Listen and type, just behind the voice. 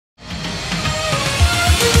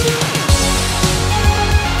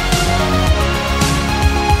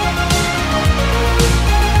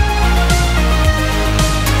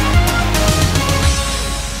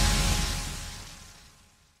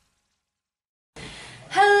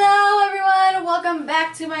welcome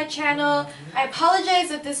back to my channel. I apologize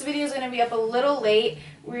that this video is going to be up a little late.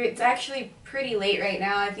 It's actually pretty late right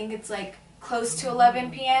now. I think it's like close to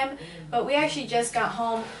 11 p.m. But we actually just got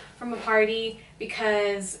home from a party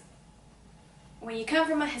because when you come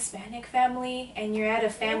from a Hispanic family and you're at a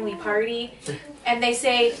family party and they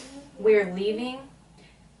say we're leaving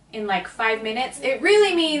in like 5 minutes, it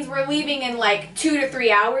really means we're leaving in like 2 to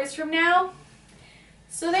 3 hours from now.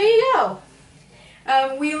 So there you go.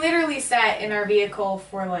 We literally sat in our vehicle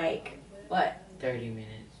for like, what? 30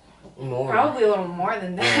 minutes. More. Probably a little more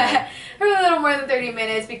than that. Yeah. Probably a little more than 30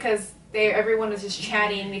 minutes because everyone was just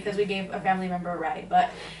chatting because we gave a family member a ride.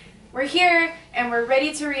 But we're here and we're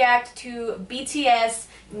ready to react to BTS,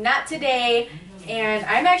 Not Today. And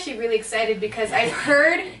I'm actually really excited because I've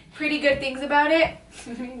heard pretty good things about it.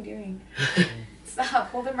 What are you doing? Stop,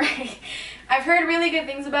 hold them right. I've heard really good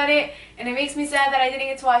things about it, and it makes me sad that I didn't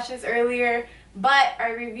get to watch this earlier, but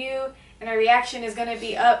our review and our reaction is going to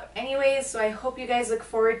be up anyways, so I hope you guys look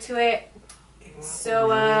forward to it. So,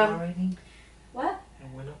 what? It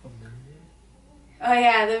went up a million? Oh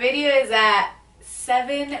yeah, the video is at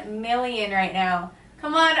 7 million right now.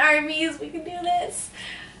 Come on, armies, we can do this.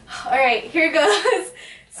 Alright, here goes.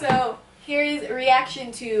 So, here's a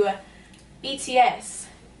reaction to BTS.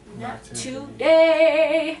 Not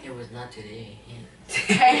today. It was not today.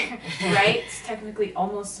 Right? It's technically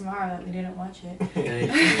almost tomorrow that we didn't watch it.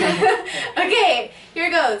 Okay, here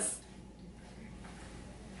it goes.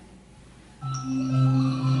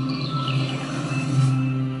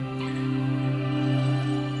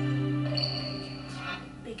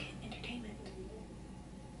 Big Hit Entertainment.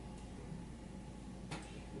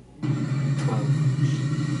 12.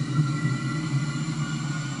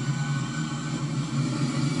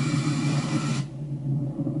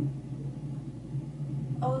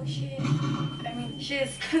 Oh shit. I mean,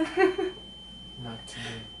 shiz. Not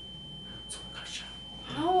today.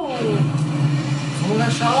 No. Someone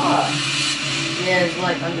got shot. Yeah, it's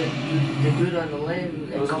like on the dude on the left.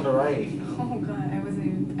 It was on the right. Oh god, I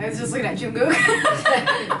was just looking at Jungkook.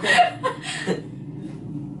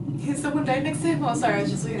 Someone died next to him? Oh sorry, I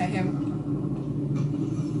was just looking at him.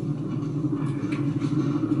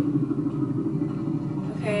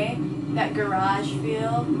 Okay, that garage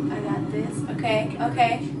feel. I got this. Okay,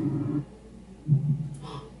 okay.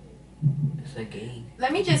 It's a gang.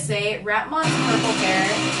 Let me just say, Ratmon's purple hair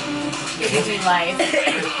gives me life.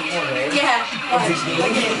 Yeah, watch.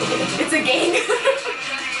 It's a gang.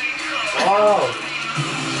 Oh,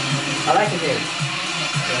 I like it here.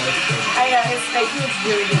 I know, his like, he looks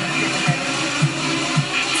really good with purple hair.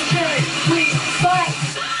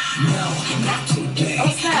 No, not today. Oh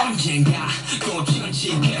snap. 언젠가 꽃이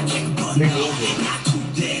not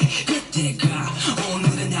today. 그때가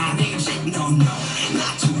오늘은 아니지. No, no,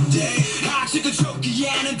 not today. 아직은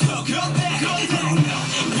좋기에는 더 급해. No, no,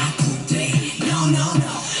 not today. No, no,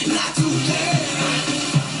 no, not today.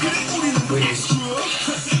 그래 우리는 extra,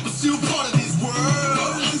 but still part of this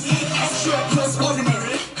world. Extra plus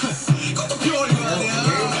ordinary. 그것도 별거 아니야.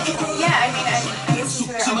 Yeah, I mean, I listen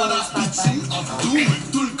to their album on Spotify.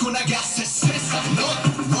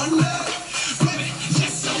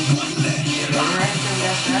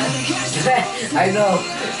 I know.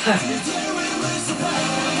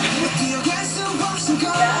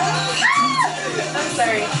 I'm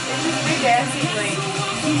sorry. It's just big dancing like.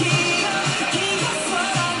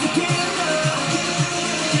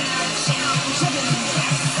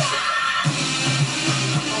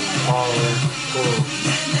 Oh, cool.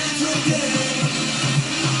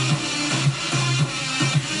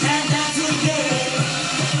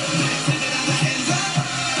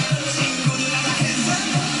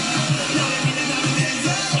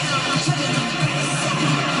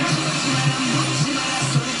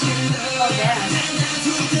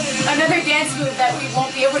 Another dance move that we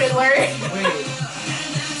won't be able to learn. Wait.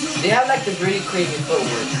 They have like the really crazy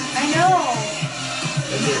footwork. I know.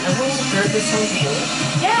 Everyone's heard this song before?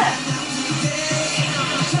 Yeah.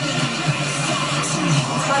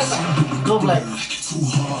 No, like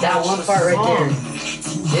that one part right there.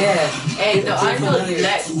 Yeah. Hey, the I know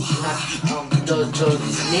that the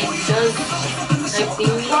snake does like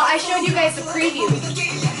thing. Well, I showed you guys the preview.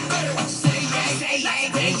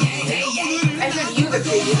 I showed you the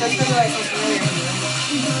preview. That's probably why it's so familiar.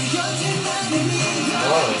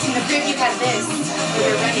 Whoa. The preview had this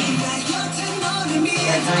where they're running.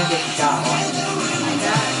 That time get shot. Oh my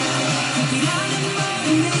god.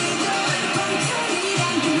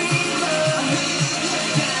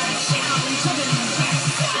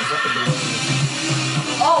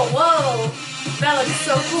 Oh, whoa! That looks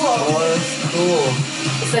so cool. Oh, it's cool.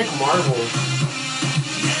 It's like Marvel.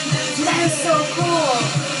 That is so cool.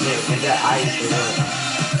 Is that ice or what?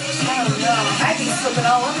 I don't know. I'd be slipping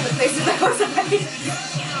all over the place if that was ice.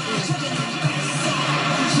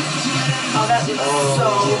 Oh, that looks so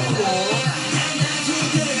cool.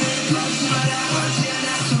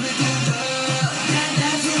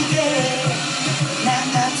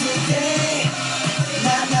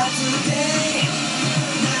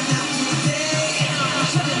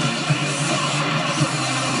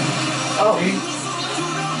 Oh.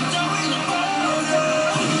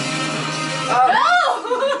 No!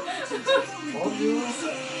 Told you.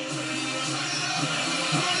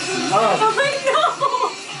 Oh my no!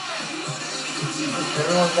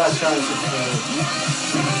 Everyone's got shots.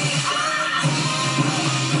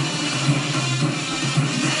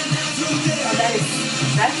 Oh,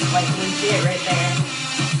 that's like legit right there.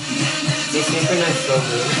 They synchronize so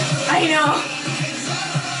good. I know.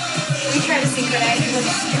 We try to synchronize, it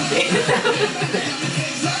looks stupid.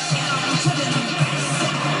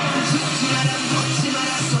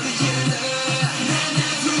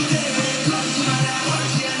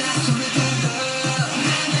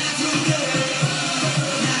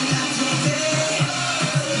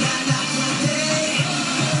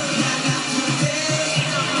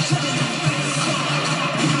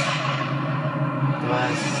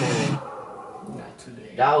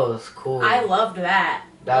 That was cool. I loved that.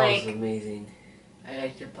 That like, was amazing. I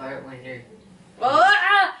like the part when they're...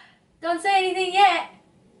 Oh, don't say anything yet.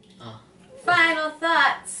 Oh. Final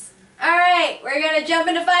thoughts. Alright, we're gonna jump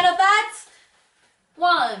into final thoughts.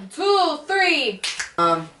 1, 2, 3.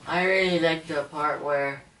 I really like the part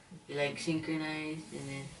where you like synchronized and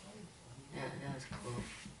then that was cool.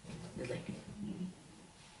 It was like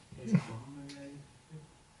it was cool.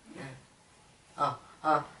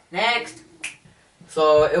 Yeah. Next.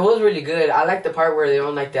 So it was really good. I like the part where they're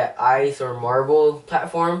on like that ice or marble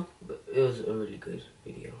platform. It was a really good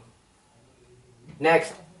video.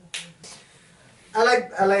 Next. I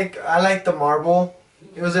like the marble.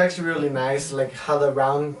 It was actually really nice, like how the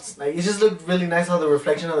rounds, like it just looked really nice how the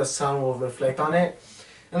reflection of the sun will reflect on it.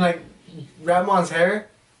 And like Ramon's hair,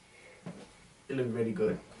 it looked really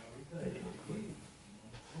good.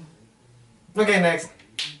 Okay, next.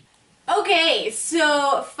 Okay,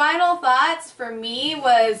 so final thoughts for me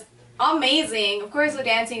was amazing. Of course, the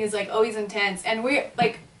dancing is like always intense, and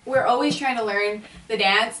we're always trying to learn the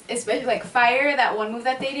dance, especially like Fire, that one move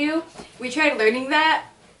that they do. We tried learning that.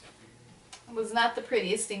 It was not the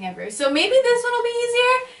prettiest thing ever. So maybe this one will be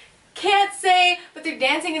easier. Can't say, but their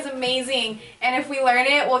dancing is amazing, and if we learn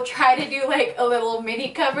it, we'll try to do like a little mini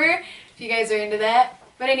cover if you guys are into that.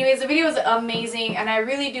 But anyways, the video was amazing, and I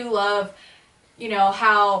really do love, you know,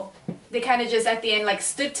 how they kind of just at the end like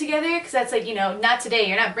stood together, because that's like, you know, not today,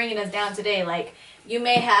 you're not bringing us down today. Like, you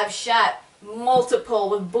may have shot multiple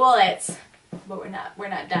with bullets, but we're not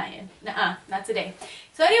dying. Nuh-uh, not today.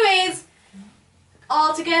 So anyways,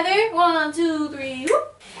 all together, 1, 2, 3,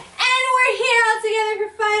 whoop. And we're here all together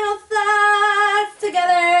for final thoughts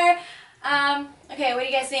together. Okay, what do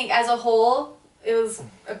you guys think? As a whole, it was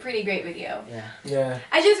a pretty great video. Yeah.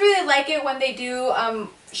 I just really like it when they do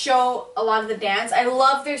show a lot of the dance. I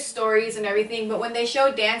love their stories and everything, but when they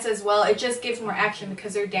show dance as well, it just gives more action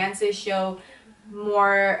because their dances show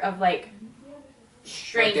more of like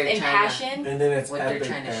strength and passion. And then it's what they're epic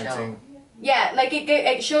trying to dancing. Yeah, like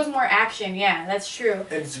it shows more action. Yeah, that's true.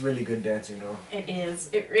 It's really good dancing though. It is.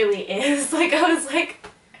 It really is. Like, I was like,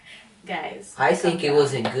 guys. I think it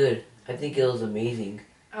wasn't good. I think it was amazing.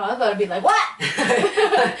 Oh, I was about to be like, what?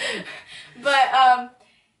 But,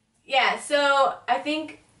 yeah, so I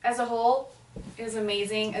think as a whole, it was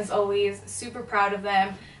amazing, as always. Super proud of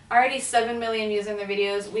them. Already 7 million views in their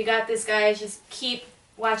videos. We got this, guys. Just keep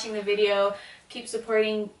watching the video. Keep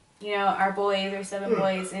supporting, you know, our boys, our 7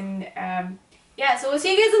 boys. And, yeah, so we'll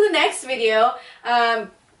see you guys in the next video. I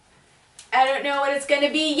don't know what it's going to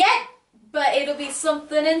be yet, but it'll be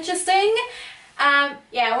something interesting.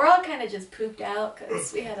 Yeah, we're all kind of just pooped out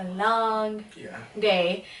because we had a long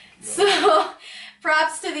day. So,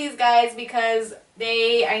 props to these guys because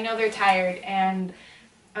I know they're tired, and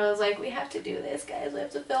I was like, we have to do this, guys. We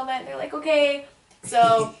have to film it. And they're like, okay.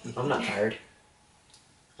 So, I'm not tired.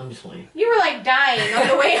 I'm just playing. You were like dying on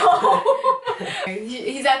the way home.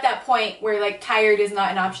 He's at that point where like tired is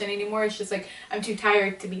not an option anymore. It's just like, I'm too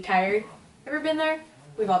tired to be tired. Ever been there?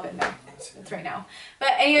 We've all been there. It's right now.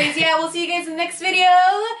 But anyways, yeah, we'll see you guys in the next video.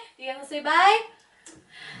 Do you guys want to say bye?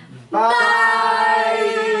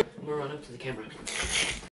 Bye! I'm gonna run up to the camera.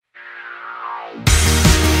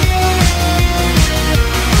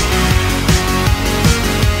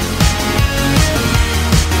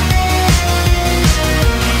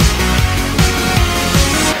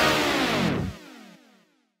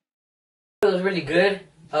 It was really good.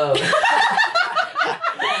 Oh.